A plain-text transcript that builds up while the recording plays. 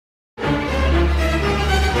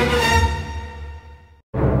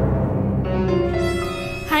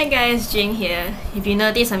Hi guys, Jing here. If you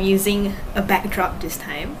notice, I'm using a backdrop this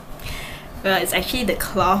time. Well, it's actually the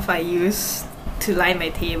cloth I use to line my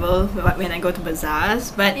table when I go to bazaars,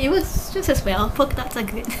 but it was just as well. Polka dots are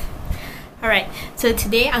good. Alright, so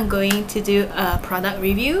today I'm going to do a product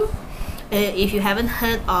review. If you haven't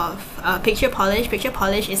heard of Picture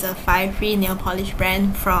Polish is a fire-free nail polish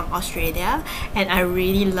brand from Australia, and I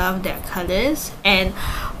really love their colors. And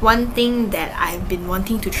one thing that I've been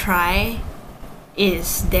wanting to try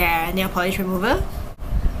is their nail polish remover.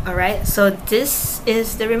 Alright, so this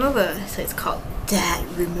is the remover. So it's called That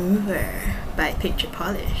Remover by Picture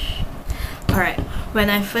Polish. Alright, when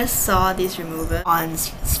I first saw this remover on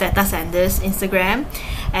Sveta Sanders' Instagram,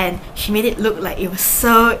 and she made it look like it was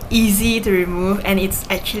so easy to remove, and it's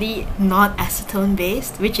actually not acetone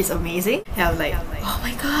based, which is amazing. And I was like, oh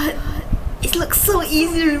my god, it looks so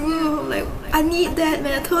easy to remove. Like, I need that,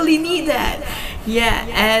 man, I totally need that. Yeah,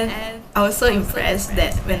 and I was so impressed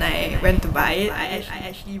that when I went to buy it, I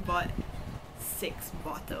actually bought 6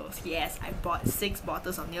 bottles. Yes, I bought 6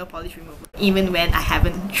 bottles of nail polish remover, even when I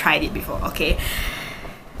haven't tried it before. Okay,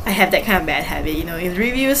 I have that kind of bad habit, you know, if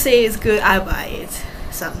reviews say it's good, I buy it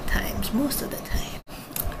sometimes, most of the time.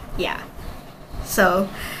 Yeah, so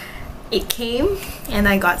it came and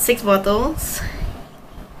I got 6 bottles,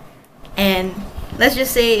 and let's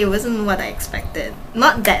just say it wasn't what I expected.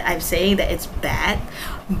 Not that I'm saying that it's bad,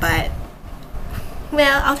 but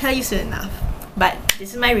well, I'll tell you soon enough. But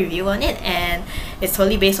this is my review on it, and it's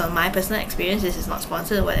totally based on my personal experience. This is not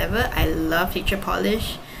sponsored or whatever. I love Picture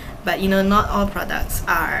Polish, but you know, not all products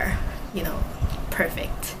are, you know,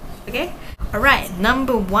 perfect. Okay? Alright,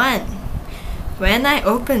 number 1. When I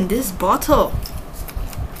opened this bottle,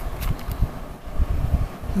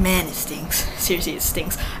 man, it stinks. Seriously, it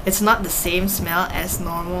stinks. It's not the same smell as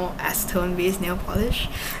normal acetone based nail polish,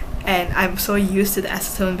 and I'm so used to the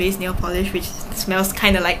acetone based nail polish, which smells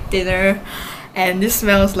kind of like thinner, and this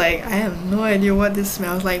smells like, I have no idea what this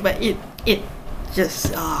smells like, but it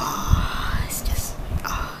just it's just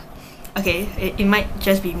okay, it might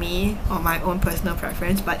just be me or my own personal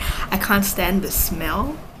preference, but I can't stand the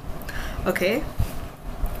smell. Okay,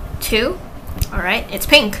 2. Alright, it's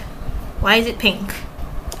pink. Why is it pink?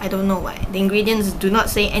 I don't know why. The ingredients do not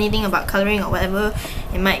say anything about coloring or whatever.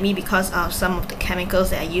 It might be because of some of the chemicals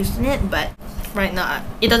that I used in it, but right now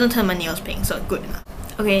it doesn't turn my nails pink, so good enough.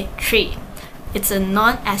 Okay, 3. It's a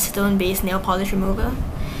non-acetone based nail polish remover.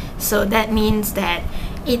 So that means that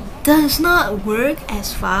it does not work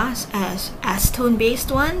as fast as acetone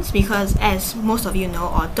based ones, because as most of you know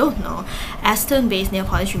or don't know, acetone based nail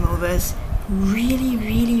polish removers really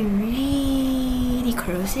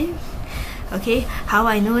corrosive. Okay, how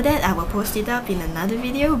I know that, I will post it up in another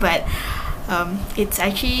video, but it's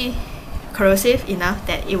actually corrosive enough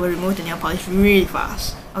that it will remove the nail polish really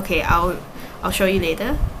fast. Okay, I'll show you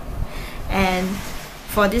later. And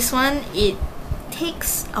for this one, it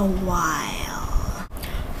takes a while.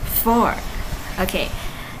 4. Okay,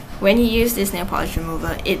 when you use this nail polish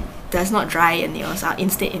remover, it does not dry your nails out.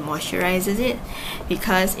 Instead, it moisturizes it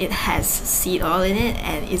because it has seed oil in it,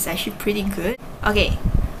 and it's actually pretty good. Okay,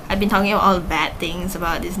 I've been talking about all the bad things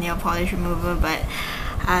about this nail polish remover, but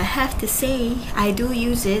I have to say I do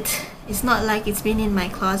use it. It's not like it's been in my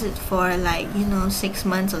closet for like, you know, 6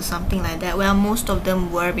 months or something like that. Well, most of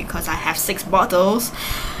them were because I have 6 bottles.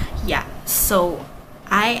 Yeah, so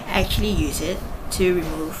I actually use it to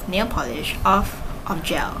remove nail polish off of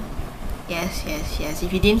gel. Yes,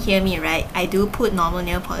 if you didn't hear me right, I do put normal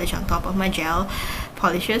nail polish on top of my gel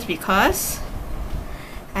polishes because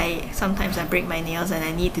sometimes I break my nails and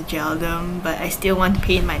I need to gel them, but I still want to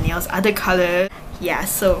paint my nails other color. Yeah,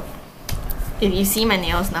 so if you see my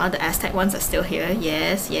nails now, the Aztec ones are still here.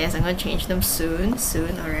 Yes, I'm gonna change them soon.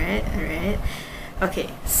 Alright. Okay,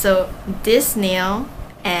 so this nail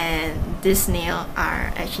and this nail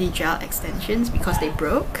are actually gel extensions because they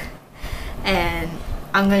broke, and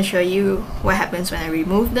I'm going to show you what happens when I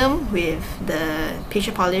remove them with the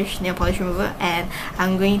Picture Polish nail polish remover. And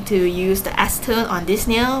I'm going to use the acetone on this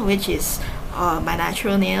nail, which is my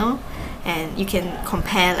natural nail, and you can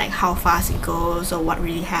compare like how fast it goes or what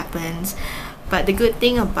really happens. But the good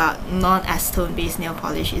thing about non-acetone based nail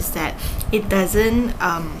polish is that it doesn't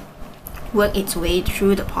work its way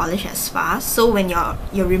through the polish as fast. So when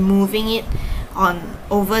you're removing it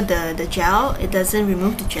over the gel, it doesn't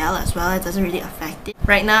remove the gel as well. It doesn't really affect it.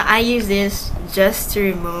 Right now I use this just to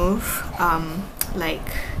remove like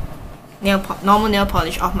normal nail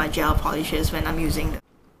polish off my gel polishes when I'm using them.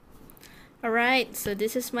 Alright, so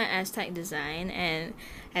this is my Aztec design, and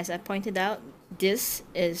as I pointed out, this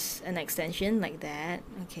is an extension like that,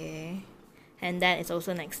 okay, and that is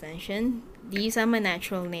also an extension. These are my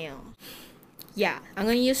natural nails. yeah, I'm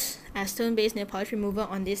going to use acetone based nail polish remover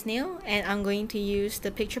on this nail, and I'm going to use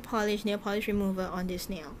the picture polish nail polish remover on this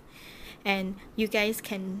nail, and you guys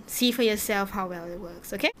can see for yourself how well it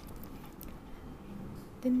works. Okay,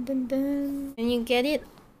 dun, dun, dun. When you get it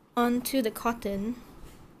onto the cotton,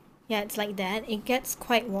 yeah, it's like that. It gets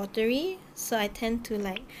quite watery, so I tend to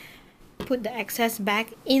like put the excess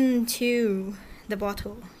back into the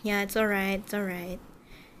bottle. Yeah, it's alright, it's alright.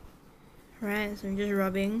 Right, so I'm just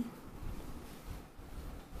rubbing.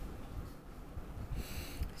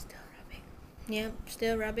 Still rubbing. Yep,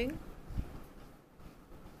 still rubbing.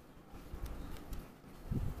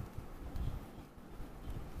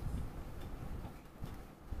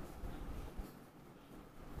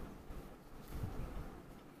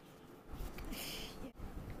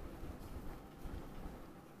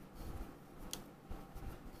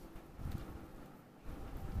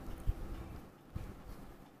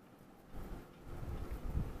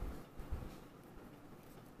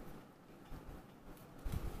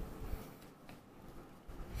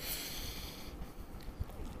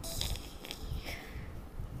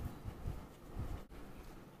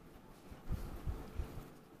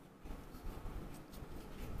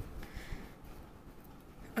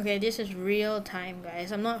 Okay, this is real time,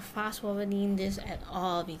 guys. I'm not fast forwarding this at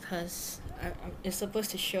all because it's supposed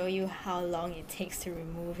to show you how long it takes to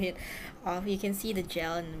remove it off. You can see the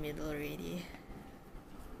gel in the middle already.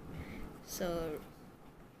 So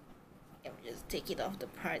I'll just take it off the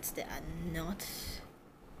parts that are not.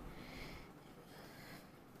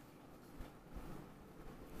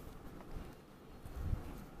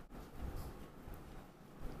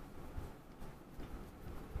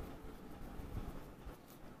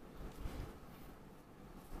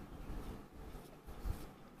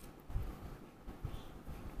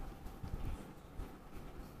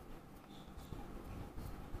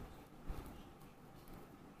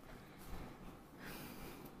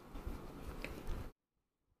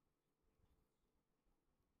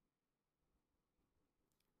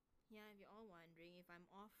 Yeah, if you're all wondering, if I'm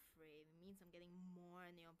off frame, it means I'm getting more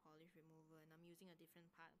nail polish remover and I'm using a different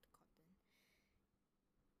part of the cotton.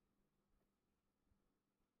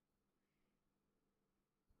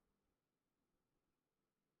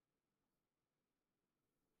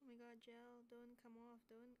 Oh my god, gel, don't come off,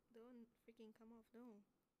 don't freaking come off, no.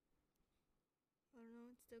 Oh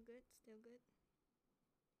no, it's still good, still good.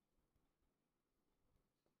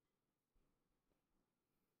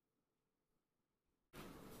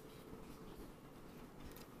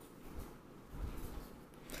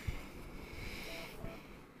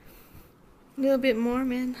 A little bit more,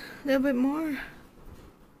 man. A little bit more.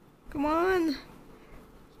 Come on. You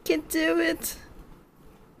can do it.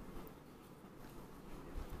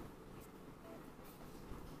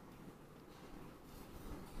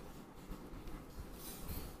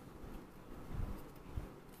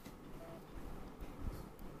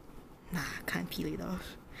 Nah, I can't peel it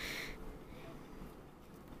off.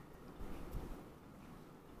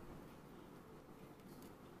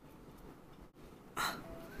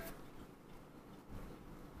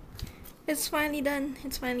 It's finally done.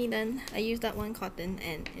 It's finally done. I used that one cotton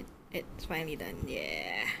and it's finally done.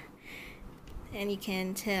 Yeah. And you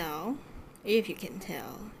can tell, if you can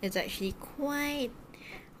tell, it's actually quite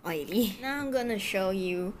oily. Now I'm gonna show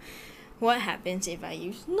you what happens if I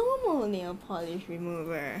use normal nail polish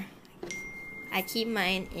remover. I keep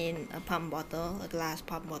mine in a pump bottle, a glass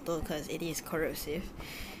pump bottle, because it is corrosive.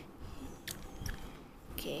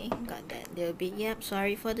 Okay, got that little bit. Yep,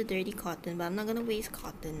 sorry for the dirty cotton, but I'm not gonna waste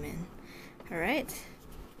cotton, man. Alright,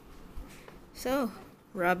 so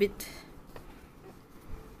rub it.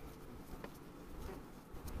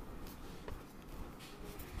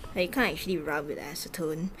 You can't actually rub with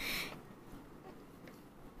acetone.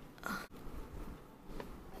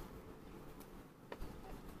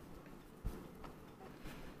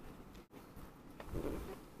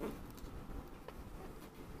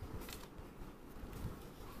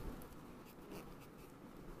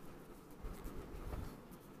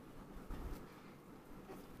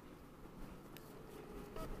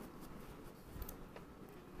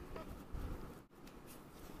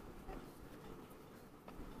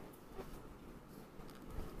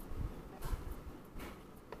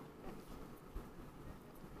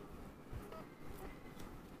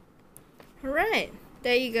 Alright,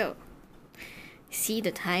 there you go. See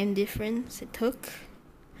the time difference it took?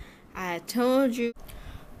 I told you.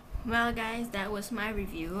 Well guys, that was my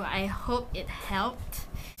review. I hope it helped.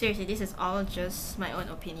 Seriously, this is all just my own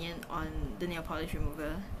opinion on the nail polish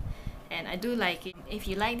remover. And I do like it. If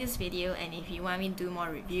you like this video and if you want me to do more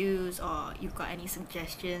reviews or you've got any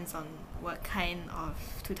suggestions on what kind of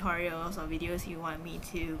tutorials or videos you want me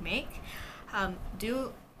to make,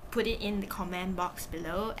 do put it in the comment box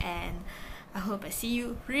below, and I hope I see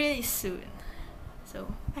you really soon.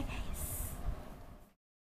 So bye guys.